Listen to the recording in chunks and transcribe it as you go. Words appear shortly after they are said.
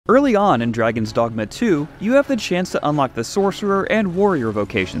Early on in Dragon's Dogma 2, you have the chance to unlock the Sorcerer and Warrior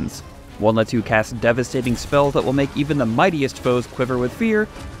vocations. One lets you cast devastating spells that will make even the mightiest foes quiver with fear,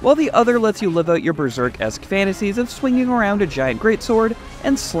 while the other lets you live out your berserk-esque fantasies of swinging around a giant greatsword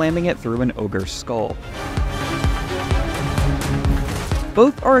and slamming it through an ogre's skull.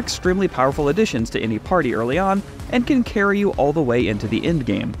 Both are extremely powerful additions to any party early on, and can carry you all the way into the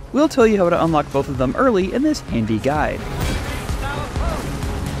endgame. We'll tell you how to unlock both of them early in this handy guide.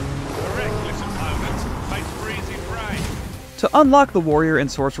 To unlock the Warrior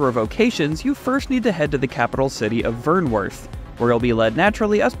and Sorcerer vocations, you first need to head to the capital city of Vernworth, where you'll be led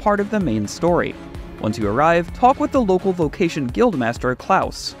naturally as part of the main story. Once you arrive, talk with the local vocation guildmaster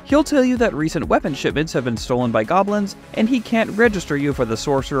Klaus. He'll tell you that recent weapon shipments have been stolen by goblins, and he can't register you for the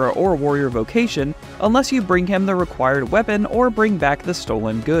Sorcerer or Warrior vocation unless you bring him the required weapon or bring back the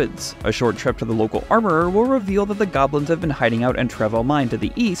stolen goods. A short trip to the local armorer will reveal that the goblins have been hiding out in Trevel Mine to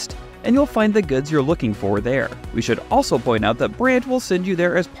the east, and you'll find the goods you're looking for there. We should also point out that Brant will send you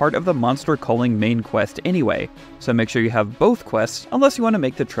there as part of the Monster Culling main quest anyway, so make sure you have both quests unless you want to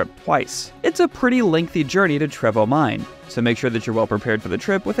make the trip twice. It's a pretty lengthy journey to Trevel Mine, so make sure that you're well prepared for the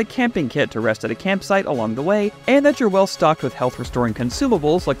trip with a camping kit to rest at a campsite along the way, and that you're well stocked with health restoring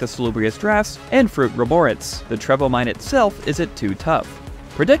consumables like the Salubrious Drafts and Fruit Remorets. The Trevel Mine itself isn't too tough.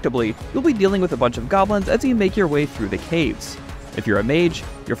 Predictably, you'll be dealing with a bunch of goblins as you make your way through the caves. If you're a mage,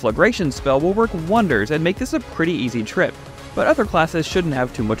 your Flagration spell will work wonders and make this a pretty easy trip, but other classes shouldn't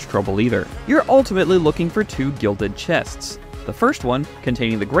have too much trouble either. You're ultimately looking for 2 gilded chests. The first one,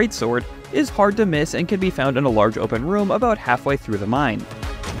 containing the greatsword, is hard to miss and can be found in a large open room about halfway through the mine.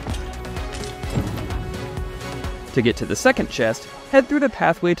 To get to the second chest, head through the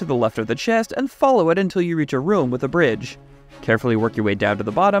pathway to the left of the chest and follow it until you reach a room with a bridge. Carefully work your way down to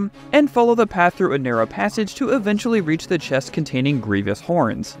the bottom, and follow the path through a narrow passage to eventually reach the chest containing Grievous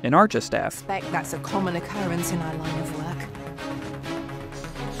Horns, an Archistaff. I suspect that's a common occurrence in our line of work.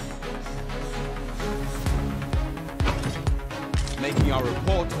 Making our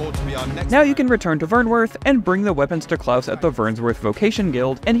report ought to be our next. Now you can return to Vernworth and bring the weapons to Klaus at the Vernsworth Vocation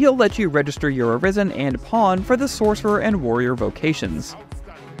Guild, and he'll let you register your Arisen and Pawn for the Sorcerer and Warrior vocations.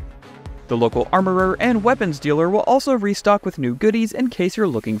 The local armorer and weapons dealer will also restock with new goodies in case you're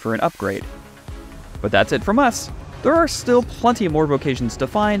looking for an upgrade. But that's it from us. There are still plenty more vocations to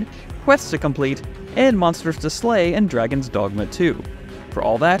find, quests to complete, and monsters to slay in Dragon's Dogma 2. For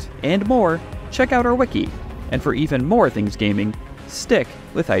all that, and more, check out our wiki. And for even more things gaming, stick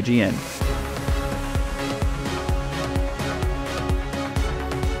with IGN.